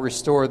I will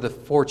restore the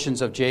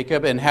fortunes of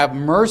Jacob and have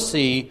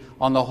mercy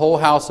on the whole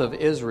house of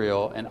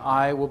Israel, and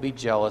I will be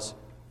jealous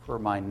for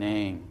my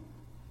name."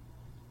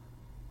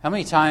 How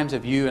many times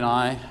have you and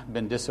I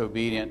been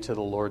disobedient to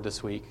the Lord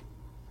this week?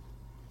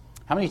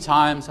 How many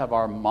times have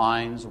our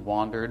minds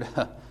wandered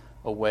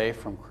away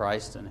from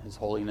Christ and His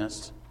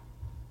holiness?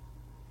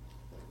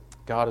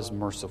 God is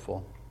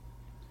merciful.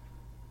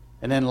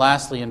 And then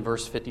lastly, in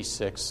verse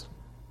 56,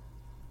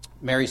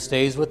 Mary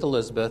stays with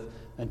Elizabeth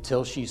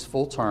until she's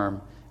full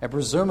term, and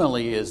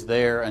presumably is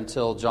there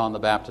until John the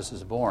Baptist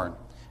is born.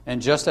 And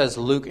just as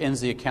Luke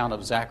ends the account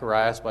of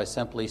Zacharias by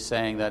simply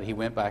saying that he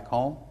went back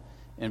home,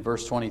 in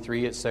verse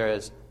 23 it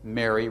says,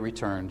 Mary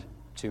returned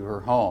to her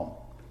home.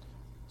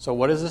 So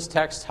what does this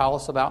text tell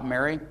us about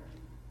Mary?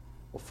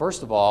 Well,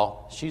 first of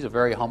all, she's a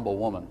very humble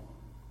woman.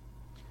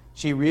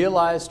 She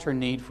realized her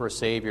need for a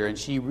Savior, and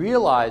she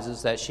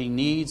realizes that she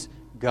needs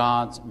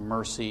God's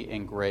mercy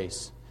and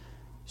grace.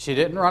 She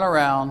didn't run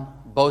around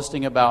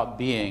boasting about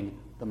being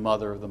the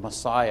mother of the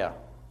Messiah.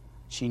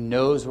 She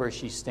knows where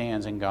she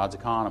stands in God's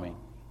economy.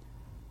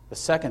 The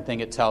second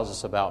thing it tells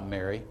us about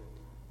Mary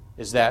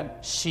is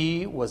that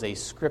she was a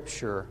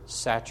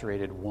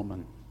Scripture-saturated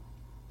woman.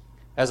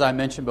 As I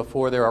mentioned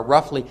before, there are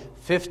roughly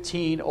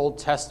 15 Old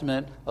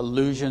Testament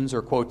allusions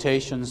or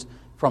quotations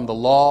from the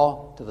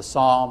law to the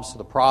Psalms to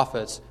the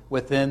prophets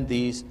within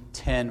these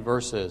 10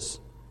 verses.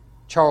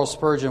 Charles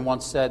Spurgeon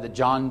once said that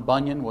John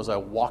Bunyan was a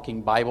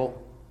walking Bible.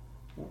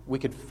 We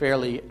could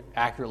fairly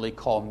accurately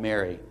call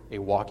Mary a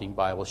walking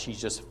Bible.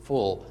 She's just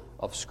full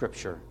of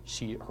Scripture.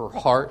 Her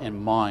heart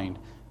and mind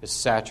is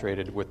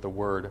saturated with the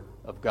Word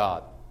of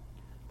God.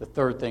 The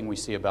third thing we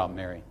see about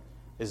Mary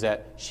is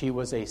that she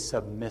was a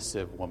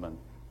submissive woman.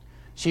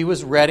 She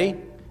was ready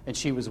and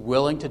she was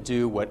willing to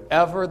do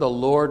whatever the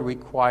Lord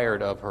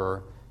required of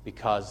her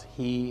because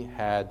He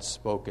had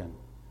spoken.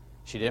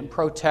 She didn't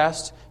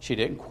protest. She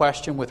didn't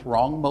question with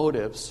wrong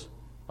motives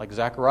like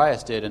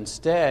Zacharias did.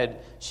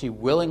 Instead, she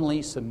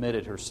willingly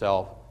submitted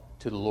herself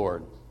to the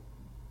Lord.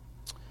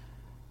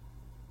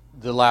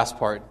 The last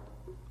part,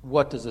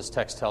 what does this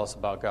text tell us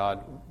about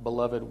God?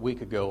 Beloved, we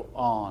could go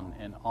on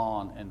and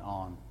on and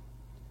on.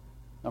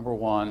 Number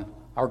one,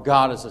 our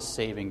God is a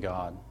saving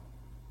God.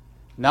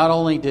 Not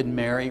only did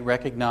Mary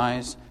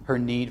recognize her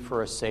need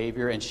for a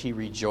Savior and she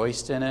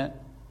rejoiced in it,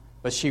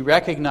 but she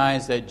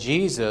recognized that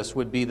Jesus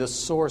would be the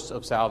source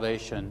of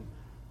salvation,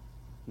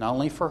 not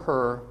only for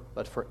her,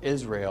 but for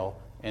Israel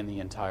and the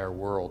entire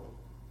world.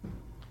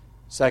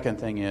 Second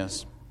thing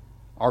is,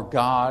 our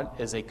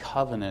God is a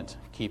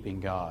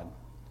covenant-keeping God.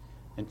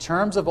 In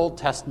terms of Old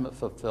Testament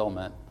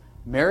fulfillment,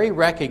 Mary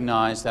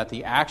recognized that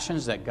the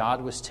actions that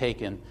God was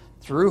taking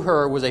through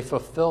her was a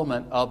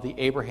fulfillment of the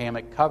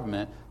Abrahamic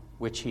covenant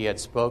which He had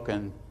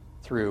spoken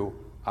through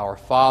our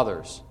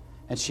fathers.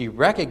 And she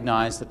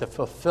recognized that the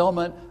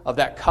fulfillment of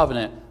that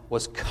covenant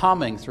was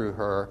coming through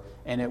her,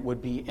 and it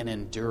would be an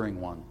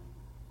enduring one.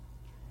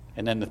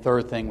 And then the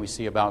third thing we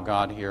see about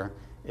God here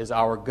is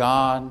our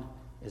God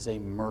is a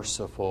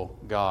merciful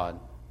God.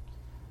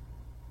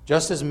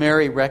 Just as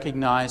Mary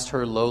recognized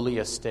her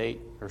lowly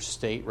state,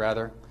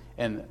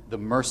 and the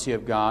mercy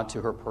of God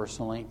to her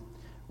personally,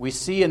 we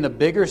see in the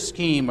bigger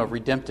scheme of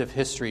redemptive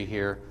history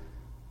here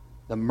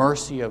the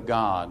mercy of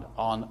God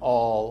on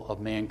all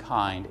of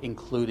mankind,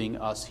 including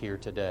us here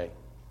today.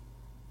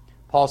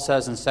 Paul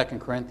says in 2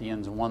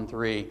 Corinthians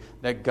 1:3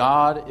 that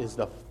God is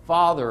the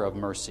Father of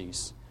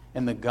mercies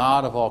and the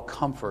God of all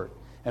comfort.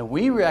 And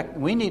we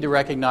need to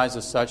recognize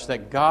as such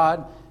that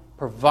God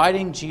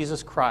providing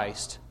Jesus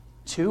Christ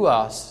to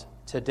us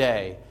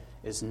today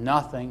is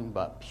nothing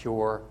but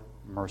pure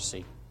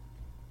mercy.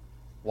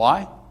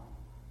 Why?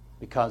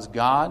 Because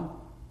God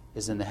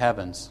is in the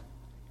heavens,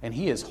 and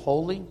He is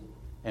holy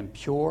and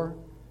pure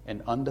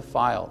and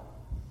undefiled.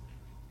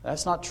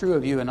 That's not true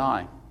of you and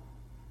I.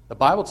 The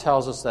Bible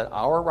tells us that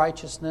our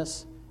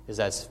righteousness is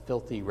as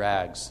filthy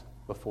rags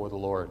before the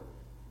Lord.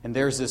 And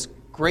there's this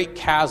great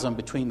chasm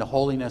between the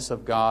holiness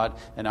of God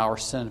and our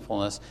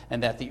sinfulness,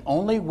 and that the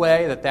only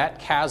way that that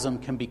chasm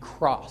can be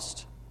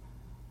crossed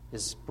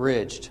is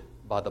bridged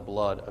by the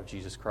blood of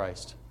Jesus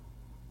Christ.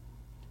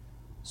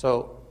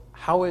 So,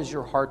 how is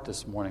your heart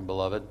this morning,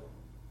 beloved?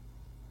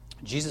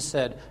 Jesus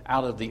said,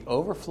 out of the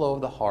overflow of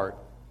the heart,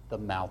 the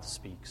mouth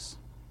speaks.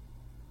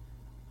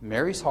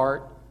 Mary's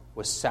heart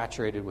was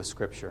saturated with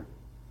Scripture.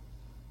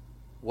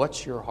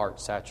 What's your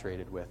heart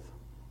saturated with?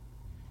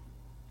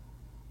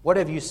 What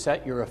have you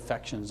set your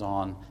affections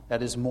on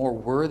that is more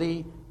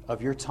worthy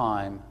of your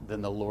time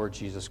than the Lord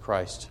Jesus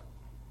Christ?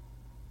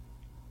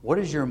 What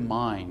is your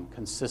mind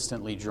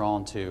consistently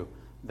drawn to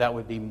that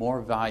would be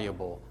more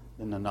valuable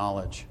than the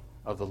knowledge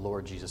of the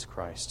Lord Jesus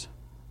Christ?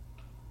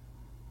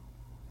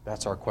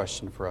 That's our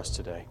question for us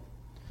today.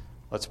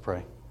 Let's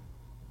pray.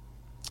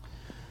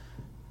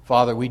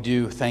 Father, we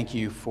do thank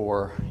you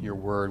for your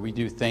word. We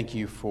do thank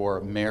you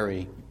for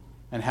Mary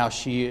and how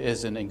she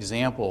is an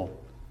example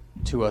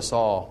to us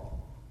all.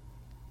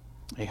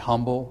 A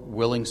humble,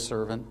 willing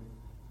servant,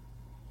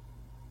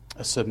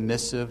 a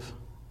submissive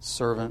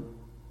servant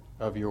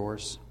of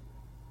yours,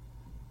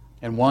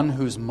 and one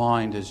whose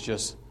mind is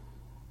just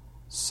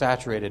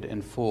saturated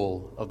and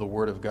full of the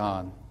Word of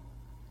God.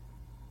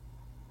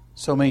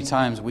 So many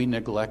times we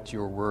neglect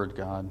your Word,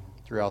 God,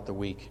 throughout the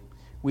week.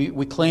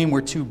 We claim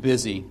we're too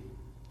busy.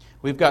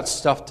 We've got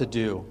stuff to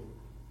do.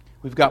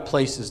 We've got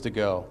places to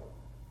go.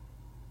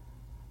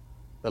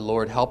 But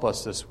Lord, help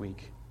us this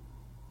week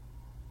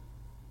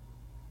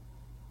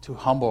to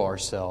humble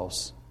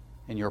ourselves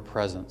in your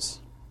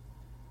presence,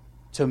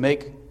 to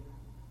make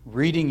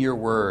reading your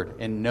word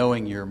and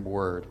knowing your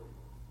word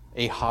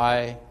a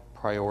high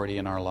priority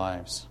in our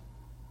lives.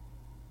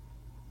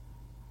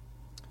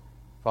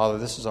 Father,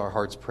 this is our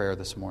heart's prayer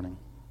this morning.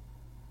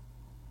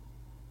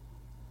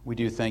 We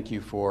do thank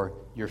you for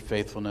your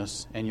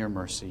faithfulness and your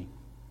mercy,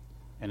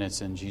 and it's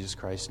in Jesus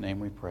Christ's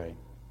name we pray.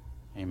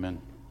 Amen.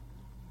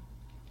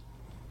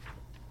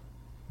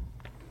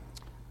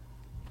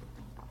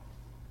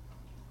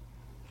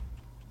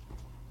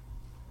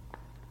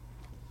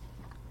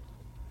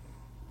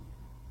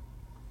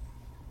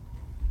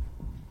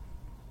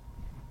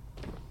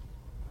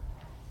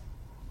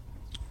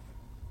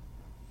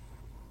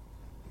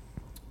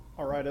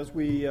 All right, as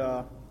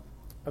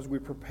we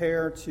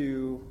prepare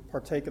to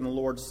partake in the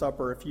Lord's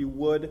Supper, if you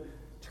would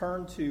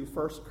turn to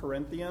 1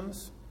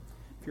 Corinthians.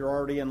 If you're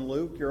already in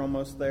Luke, you're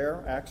almost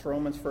there. Acts,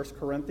 Romans, 1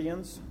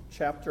 Corinthians,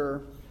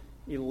 chapter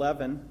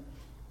 11.